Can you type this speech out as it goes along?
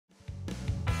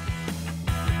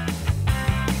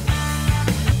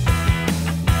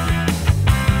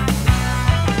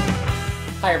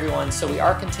Hi everyone, so we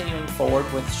are continuing forward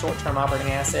with short-term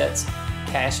operating assets,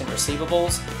 cash and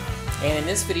receivables. And in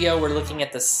this video we're looking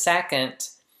at the second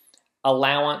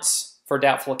allowance for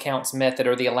doubtful accounts method,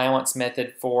 or the allowance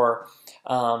method for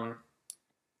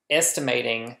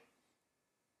estimating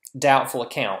doubtful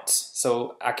accounts.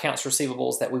 So accounts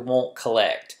receivables that we won't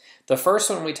collect. The first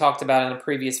one we talked about in a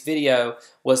previous video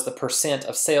was the percent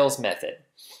of sales method.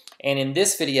 And in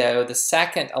this video, the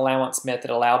second allowance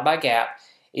method allowed by GAAP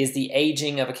is the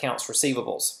aging of accounts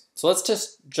receivables. So let's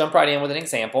just jump right in with an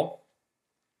example.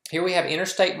 Here we have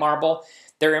Interstate Marble.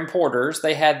 They're importers.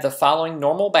 They had the following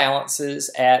normal balances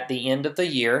at the end of the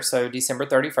year, so December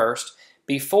 31st,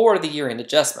 before the year-end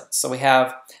adjustments. So we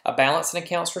have a balance in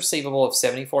accounts receivable of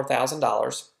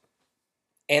 $74,000,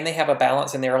 and they have a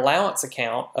balance in their allowance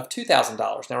account of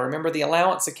 $2,000. Now remember, the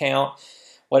allowance account,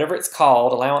 whatever it's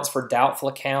called, allowance for doubtful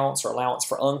accounts, or allowance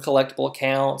for uncollectible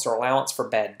accounts, or allowance for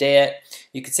bad debt.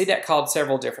 You can see that called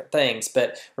several different things,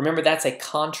 but remember that's a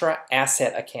contra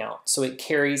asset account, so it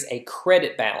carries a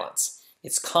credit balance.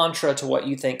 It's contra to what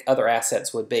you think other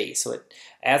assets would be. So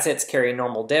assets carry a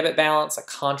normal debit balance, a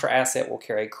contra asset will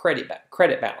carry a credit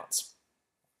balance.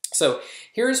 So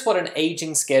here's what an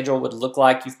aging schedule would look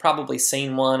like. You've probably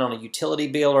seen one on a utility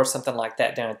bill or something like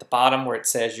that down at the bottom, where it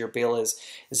says your bill is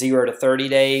 0 to 30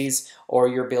 days, or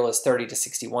your bill is 30 to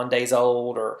 61 days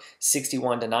old, or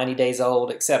 61 to 90 days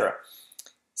old, etc.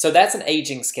 So that's an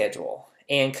aging schedule,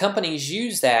 and companies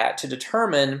use that to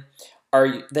determine,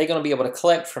 are they going to be able to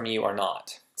collect from you or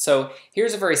not. So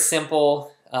here's a very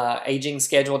simple aging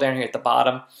schedule down here at the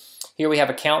bottom. Here we have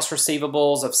accounts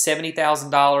receivables of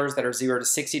 $70,000 that are 0 to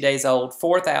 60 days old,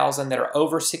 $4,000 that are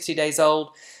over 60 days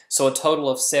old, so a total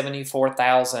of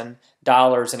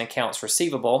 $74,000 in accounts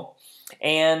receivable.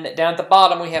 And down at the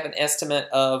bottom we have an estimate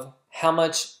of how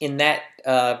much in that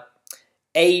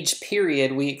age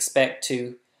period we expect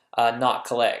to not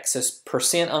collect. So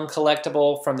percent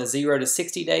uncollectible from the 0 to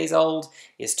 60 days old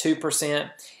is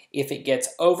 2%. If it gets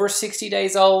over 60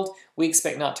 days old, we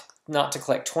expect not to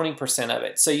collect 20% of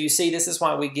it. So you see, this is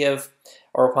why we give,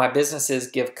 or why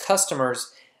businesses give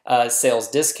customers sales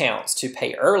discounts to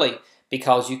pay early,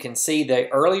 because you can see the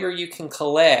earlier you can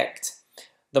collect,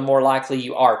 the more likely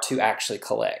you are to actually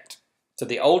collect. So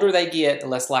the older they get, the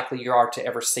less likely you are to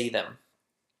ever see them.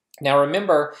 Now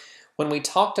remember, when we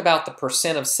talked about the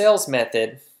percent of sales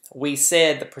method, we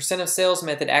said the percent of sales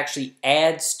method actually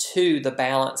adds to the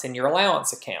balance in your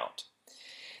allowance account.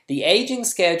 The aging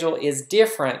schedule is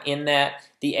different in that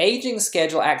the aging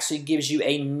schedule actually gives you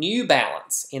a new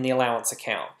balance in the allowance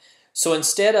account. So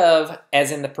instead of,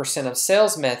 as in the percent of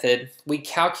sales method, we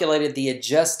calculated the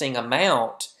adjusting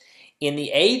amount, in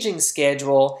the aging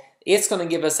schedule, it's going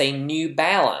to give us a new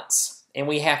balance, and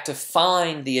we have to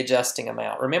find the adjusting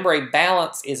amount. Remember, a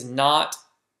balance is not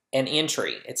an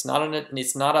entry. It's not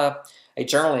a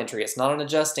journal entry. It's not an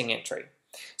adjusting entry.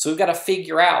 So we've got to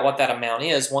figure out what that amount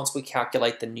is once we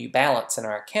calculate the new balance in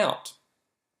our account.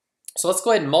 So let's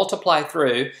go ahead and multiply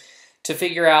through to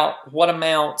figure out what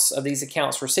amounts of these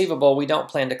accounts receivable we don't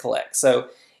plan to collect. So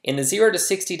in the 0 to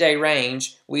 60 day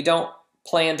range, we don't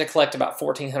plan to collect about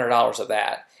 $1,400 of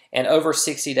that. And over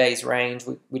 60 days range,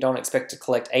 we don't expect to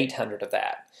collect $800 of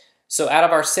that. So out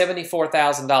of our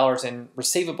 $74,000 in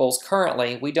receivables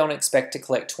currently, we don't expect to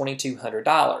collect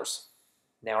 $2,200.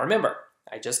 Now remember,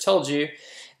 I just told you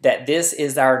that this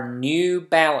is our new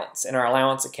balance in our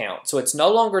allowance account. So it's no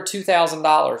longer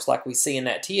 $2,000 like we see in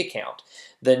that T account.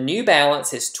 The new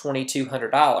balance is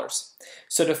 $2,200.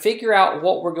 So to figure out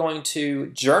what we're going to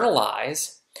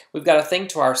journalize, we've got to think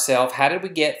to ourselves, how did we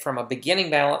get from a beginning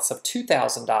balance of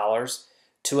 $2,000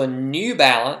 to a new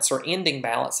balance or ending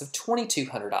balance of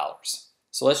 $2,200?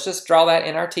 So let's just draw that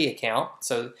in our T account.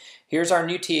 So here's our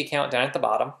new T account down at the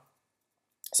bottom.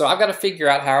 So I've got to figure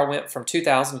out how I went from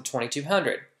 $2,000 to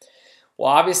 $2,200. Well,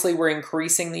 obviously we're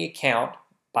increasing the account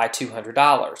by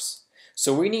 $200.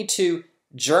 So we need to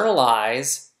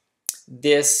journalize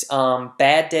this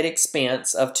bad debt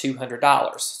expense of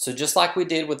 $200. So just like we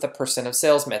did with the percent of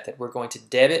sales method, we're going to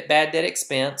debit bad debt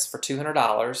expense for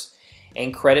 $200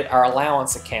 and credit our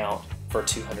allowance account for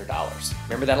 $200.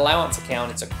 Remember, that allowance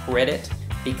account, it's a credit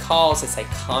because it's a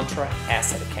contra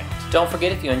asset account. Don't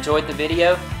forget, if you enjoyed the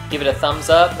video, give it a thumbs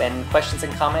up, and questions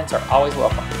and comments are always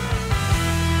welcome.